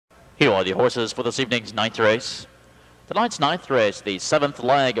Here are the horses for this evening's ninth race. Tonight's ninth race, the seventh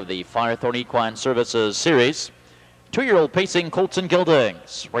leg of the Firethorn Equine Services Series. Two-year-old pacing colts and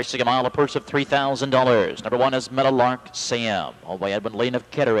geldings, racing a mile, a purse of $3,000. Number one is Meadowlark Sam, owned by Edwin Lane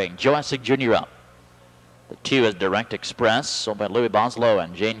of Kettering. Joasic Jr. up. The two is Direct Express, owned by Louis Boslow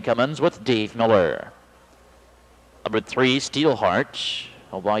and Jane Cummins with Dave Miller. Number three, Steelheart,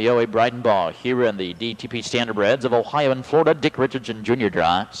 owned by Yoe Breidenbaugh here in the DTP Standardbreds of Ohio and Florida. Dick Richardson Jr.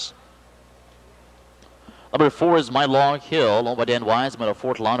 drives. Number four is My Log Hill, owned by Dan Wiseman of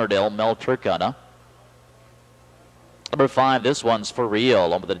Fort Lauderdale, Mel Turcotte. Number five, this one's For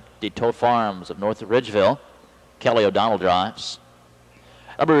Real, owned by the DeToe Farms of North Ridgeville. Kelly O'Donnell drives.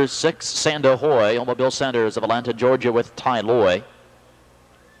 Number six, Sandahoy, owned by Bill Sanders of Atlanta, Georgia with Ty Loy.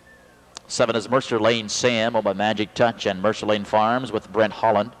 Seven is Mercer Lane Sam, owned by Magic Touch and Mercer Lane Farms with Brent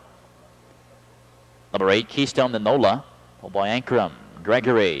Holland. Number eight, Keystone Nola, owned by Ankrum,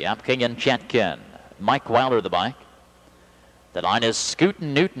 Gregory, Apking and Chatkin. Mike Wilder the bike. The line is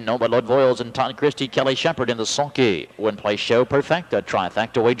Scootin' Newton, owned by Lloyd Voiles and Todd Christie, Kelly Shepard in the sulky. Win-play show perfecta,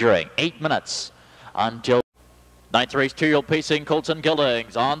 trifecta wagering. 8 minutes until ninth race. Two-year-old pacing colts and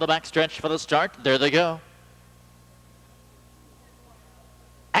geldings on the backstretch for the start. There they go.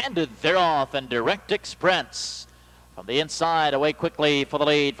 And they're off, and Direct Express from the inside, away quickly for the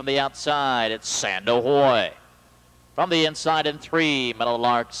lead from the outside. It's Sandahoy. From the inside in three,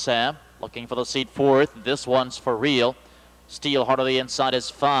 Meadowlark Sam. Looking for the seat fourth. This one's For Real. Steelheart of the inside is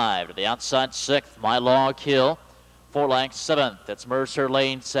five. To the outside sixth, My Log Hill. 4 lengths seventh. It's Mercer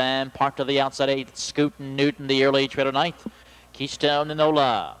Lane Sam. Parked to the outside eighth. Scootin' Newton, the early trailer ninth. Keystone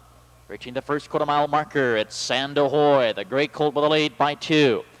Nola. Reaching the first quarter mile marker. It's Sandahoy, the gray colt with the lead by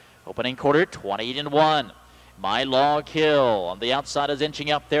 2. Opening quarter, 28-1. My Log Hill on the outside is inching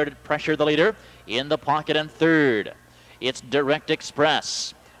up there to pressure the leader. In the pocket in third, it's Direct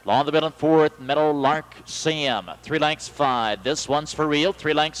Express. Along the middle in fourth, Meadowlark Sam. 3 lengths 5. This one's For Real.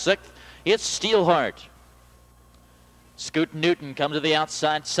 3 lengths 6th. It's Steelheart. Scootin' Newton comes to the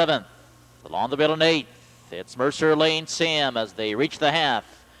outside 7th. Along the middle in 8th, it's Mercer Lane Sam as they reach the half.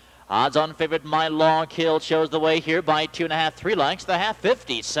 Odds-on favorite My Log Hill shows the way here by 2.5. 3 lengths. The half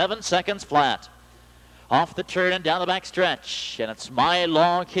 57 seconds flat. Off the turn and down the back stretch. And it's My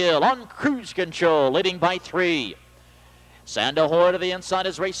Log Hill on cruise control, leading by 3. Sandahoy to the inside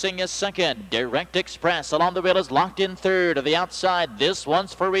is racing as second. Direct Express along the wheel is locked in third. To the outside, this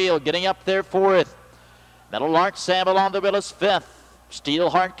one's For Real, getting up there fourth. Meadowlark Sam along the wheel is fifth.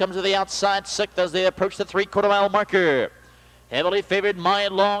 Steelheart comes to the outside sixth as they approach the 3/4 mile marker. Heavily favored My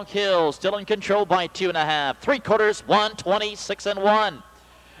Log Hill, still in control by 2.5. 3/4, 126-1.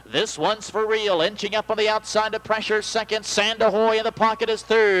 This one's For Real, inching up on the outside to pressure second. Sandahoy in the pocket is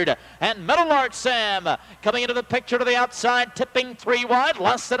third. And Meadowlark Sam coming into the picture to the outside, tipping 3 wide,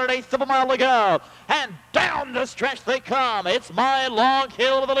 less than 1/8 of a mile to go. And down the stretch they come. It's My Log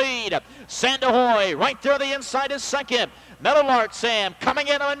Hill with the lead. Sandahoy right there on the inside is second. Meadowlark Sam coming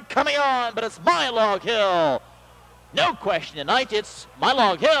in and coming on, but it's My Log Hill. No question tonight, it's My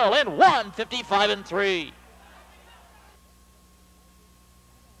Log Hill in 1:55-3.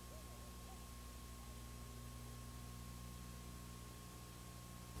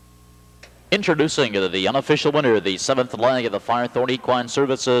 Introducing the unofficial winner, the 7th leg of the Firethorn Equine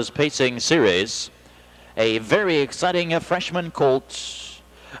Services Pacing Series. A very exciting freshman colt,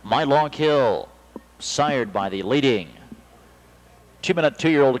 My Log Hill, sired by the leading 2-minute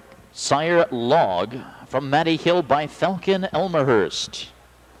 2-year-old sire Log from Matty Hill by Falcon Elmerhurst.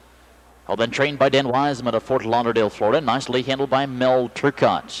 All been trained by Dan Wiseman of Fort Lauderdale, Florida, nicely handled by Mel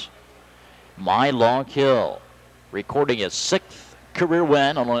Turcotte. My Log Hill recording his 6th career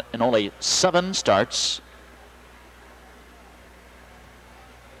win in only 7 starts.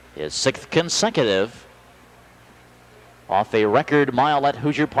 His 6th consecutive off a record mile at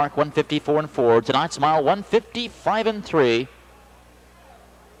Hoosier Park, 154-4. Tonight's mile, 155-3.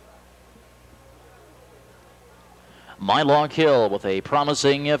 My Log Hill with a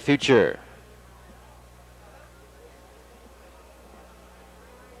promising future.